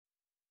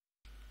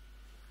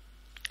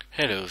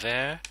Hello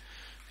there,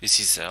 this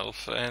is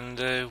Elf, and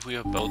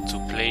we're about to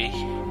play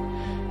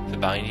The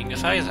Binding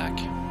of Isaac.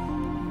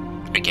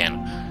 Again,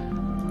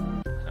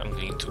 I'm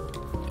going to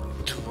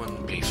do one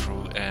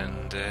playthrough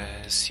and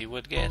see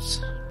what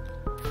gets.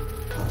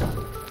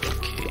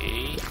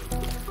 Okay.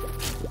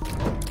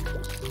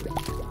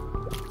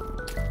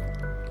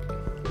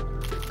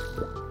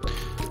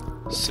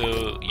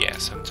 So, yeah,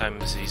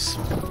 sometimes these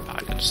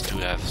pilots do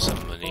have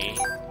some money,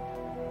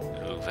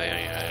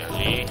 very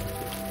rarely.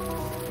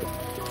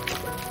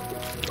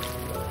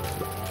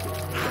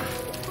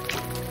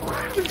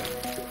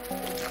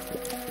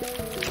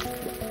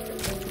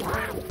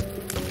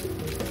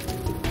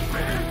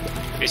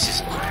 This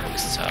is a good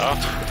start.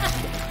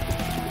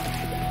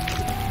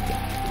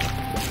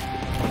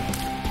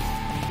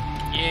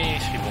 Yay,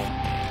 3 more.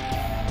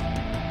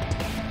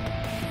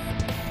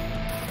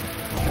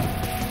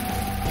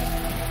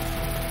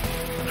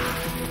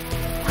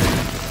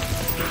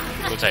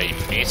 What I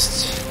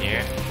missed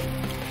here.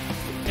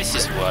 This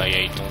is why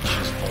I don't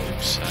use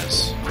bombs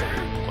as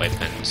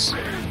weapons.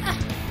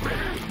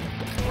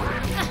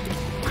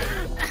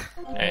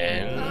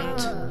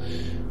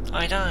 And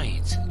I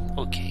died.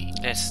 Okay,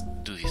 let's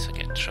do this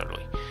again, shall we?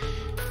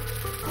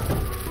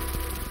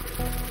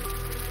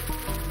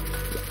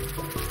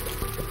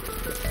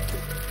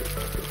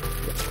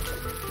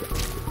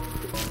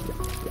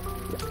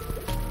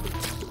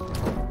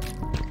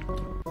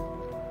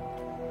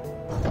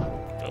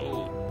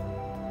 Oh,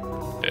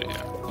 there we go.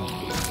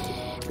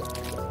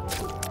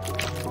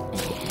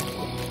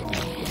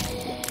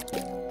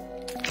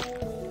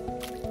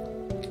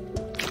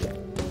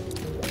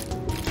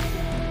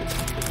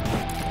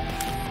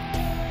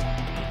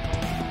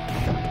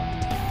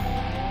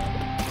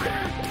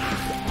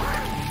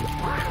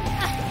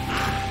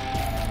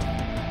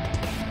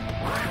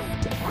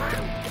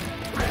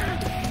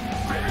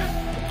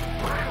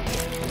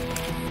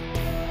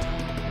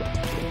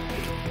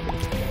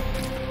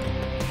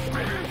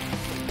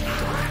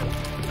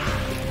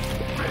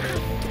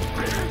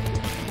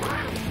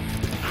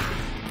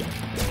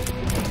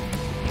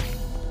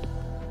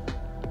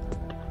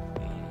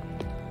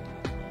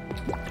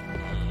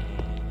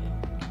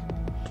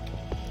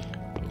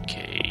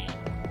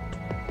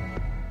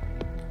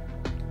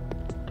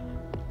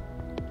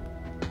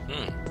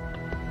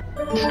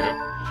 Sure.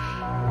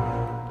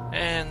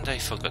 And I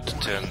forgot to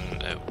turn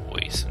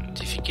voice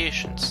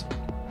notifications.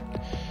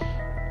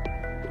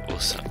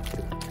 Awesome.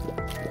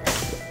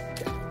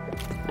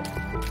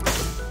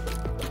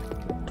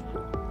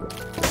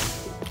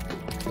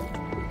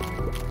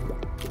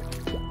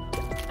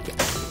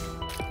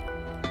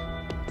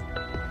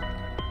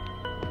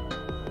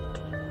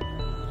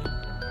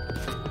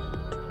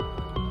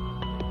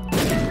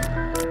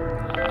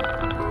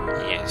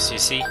 Yes, you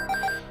see?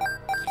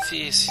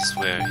 This is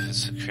where the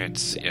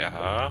secrets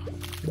are,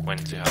 when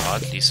there are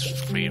at least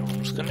 3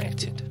 rooms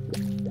connected.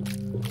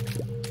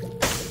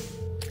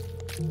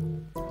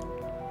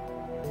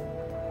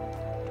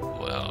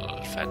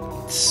 Well,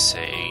 that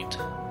said,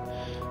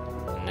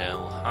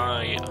 now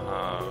I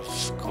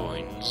have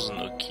coins,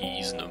 no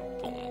keys, no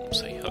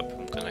bombs. I hope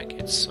I'm gonna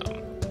get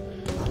some.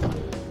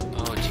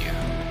 Oh dear.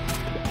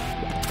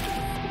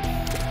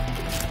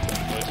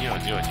 Oh dear, oh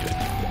dear, oh dear.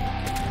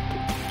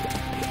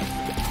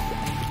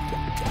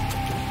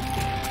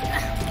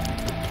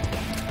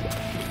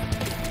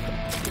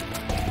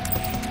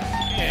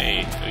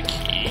 Yay, a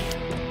key.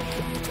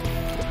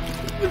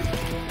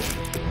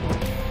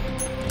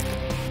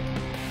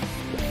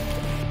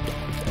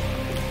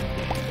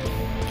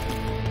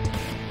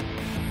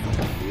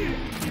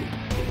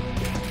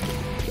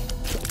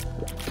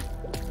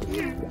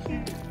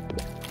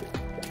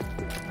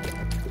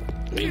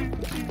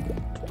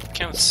 I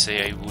can't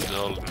say I would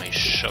hold my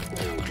shop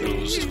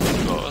close to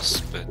the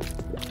boss, but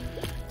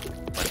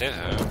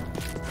whatever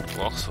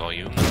works for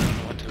you,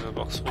 whatever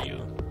works for you.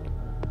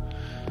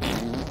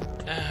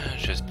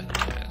 Just bad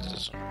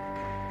guys.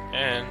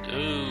 And,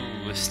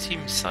 oh, a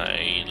steam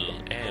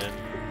sail, and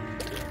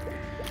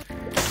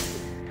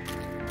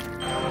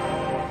a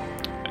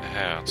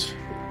heart,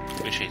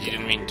 which I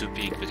didn't mean to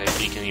pick, but I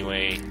pick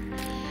anyway.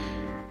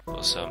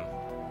 Awesome.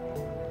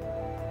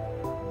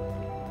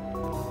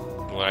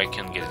 Well, I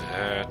can get the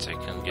heart, I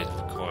can get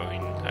the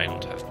coin, I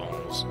don't have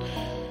bombs.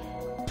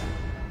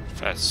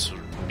 That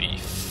should be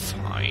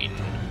fine.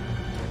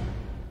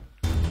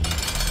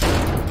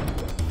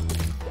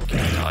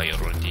 Die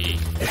already.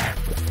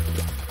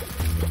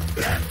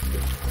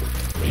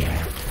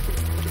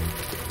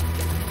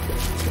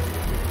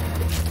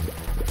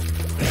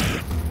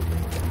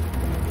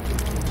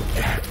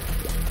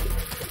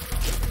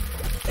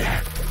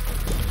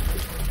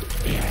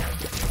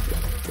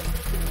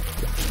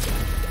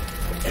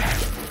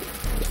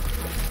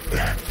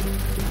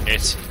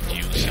 Let's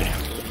induce a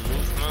little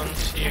movement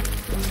here.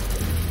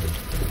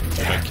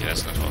 Okay,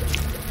 that's not all.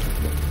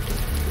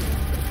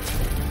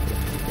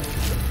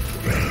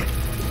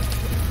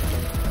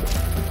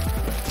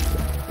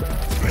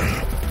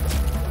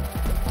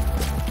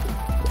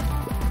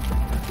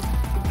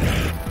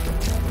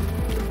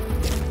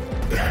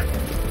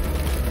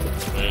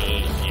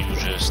 You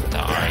just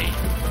Die.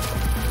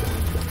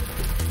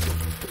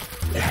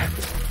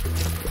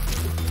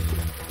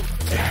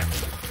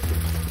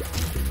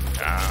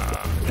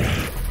 Ah.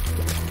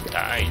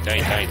 Die, die,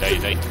 die, die,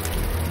 die.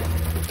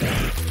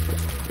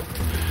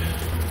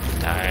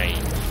 Die.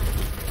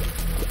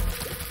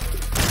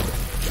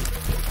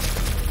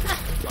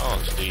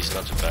 Oh, today is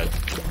not too bad.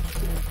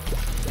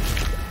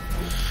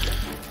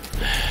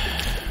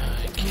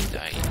 Okay,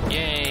 die.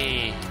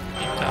 Yay!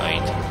 He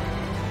died.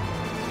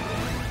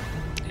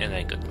 And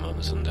I got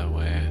Mom's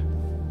underwear.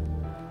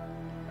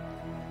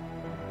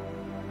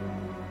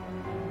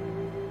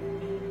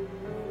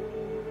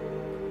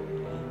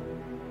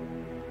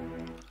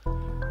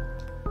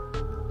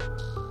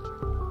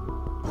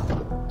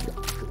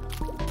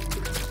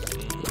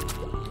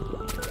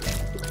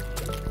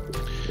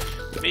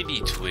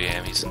 Maybe 2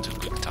 AM isn't a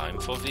good time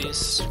for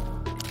this.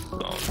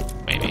 Well,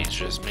 maybe it's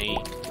just me,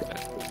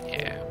 but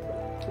yeah.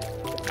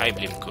 I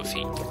blame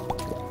coffee.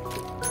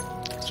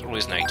 It's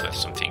always nice to have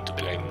something to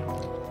blame.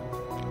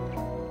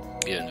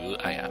 Even though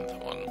I am the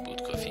one who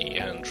bought coffee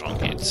and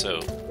drank it, so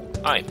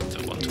I'm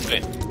the one to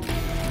blame.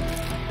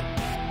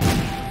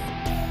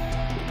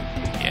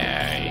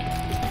 Yay.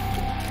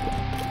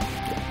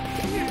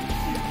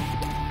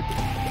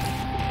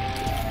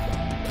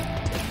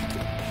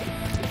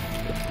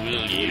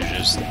 Will you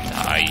just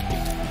die?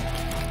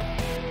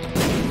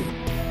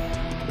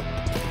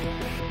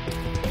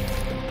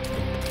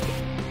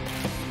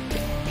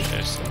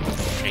 Just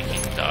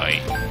freaking die.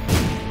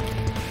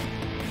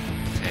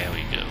 There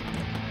we go.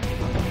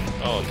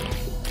 Oh no.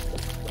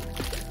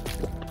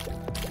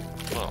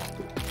 Well.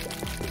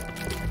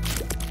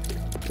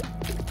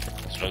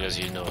 As long as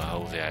you know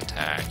how they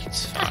attack,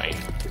 it's fine.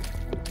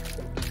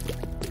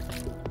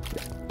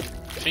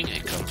 I think they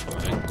come from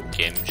the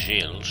game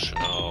Gilch,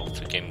 or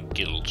the game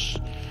Gilch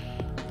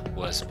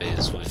was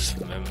based with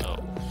Memo.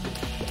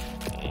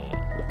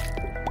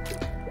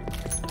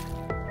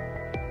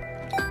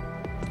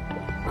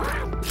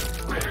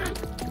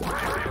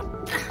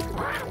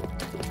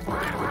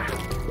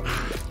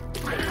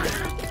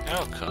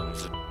 How come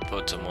the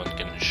bottom one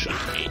can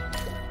shoot me?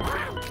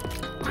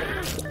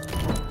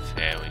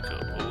 There we go.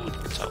 Oh,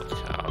 top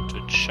card to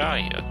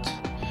Chariot.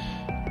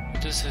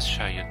 What does this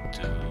Chariot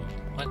do?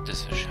 What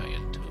does the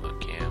Chariot do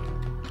again?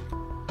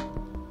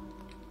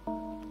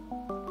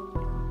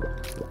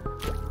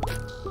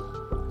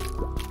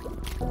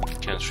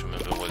 Can't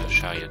remember what the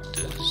Chariot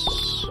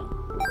does.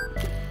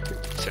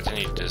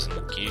 Certainly it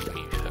doesn't give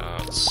me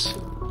hearts.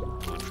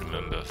 Would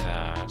remember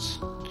that.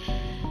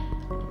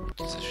 What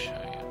does the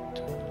Chariot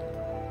do?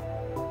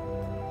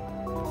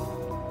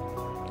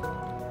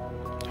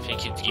 I think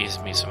it gives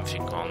me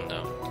something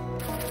random.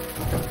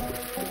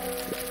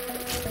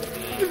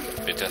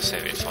 Better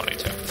save it for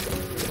later.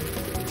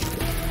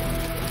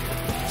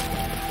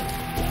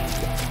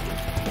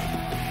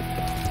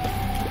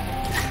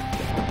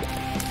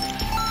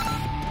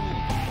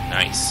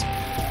 Nice.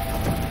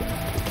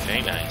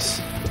 Very nice.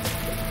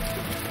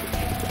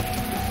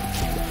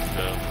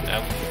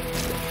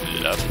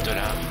 Love $1.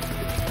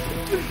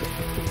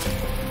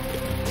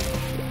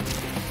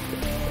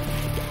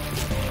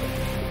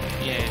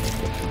 Yeah,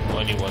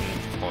 only 1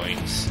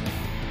 point.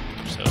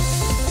 So,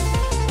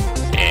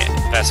 yeah,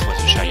 that's what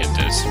the Chariot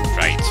does,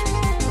 right?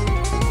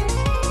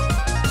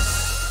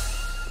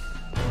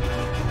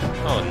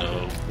 Oh no.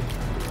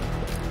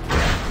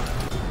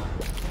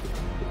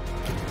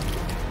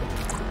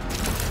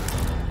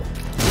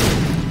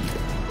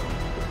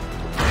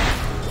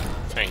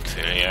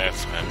 Thankfully, I have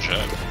range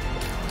up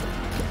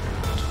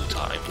 2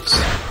 times.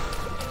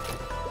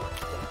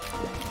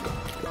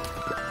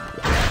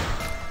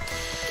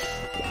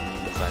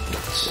 But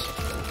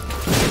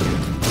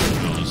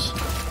close.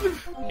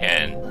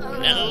 And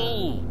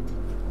no,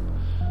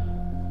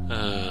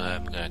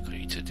 I'm gonna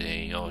quit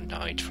today or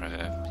night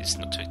rather. It's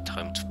not a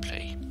time to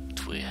play.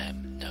 2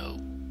 AM. No,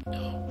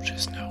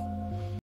 just no.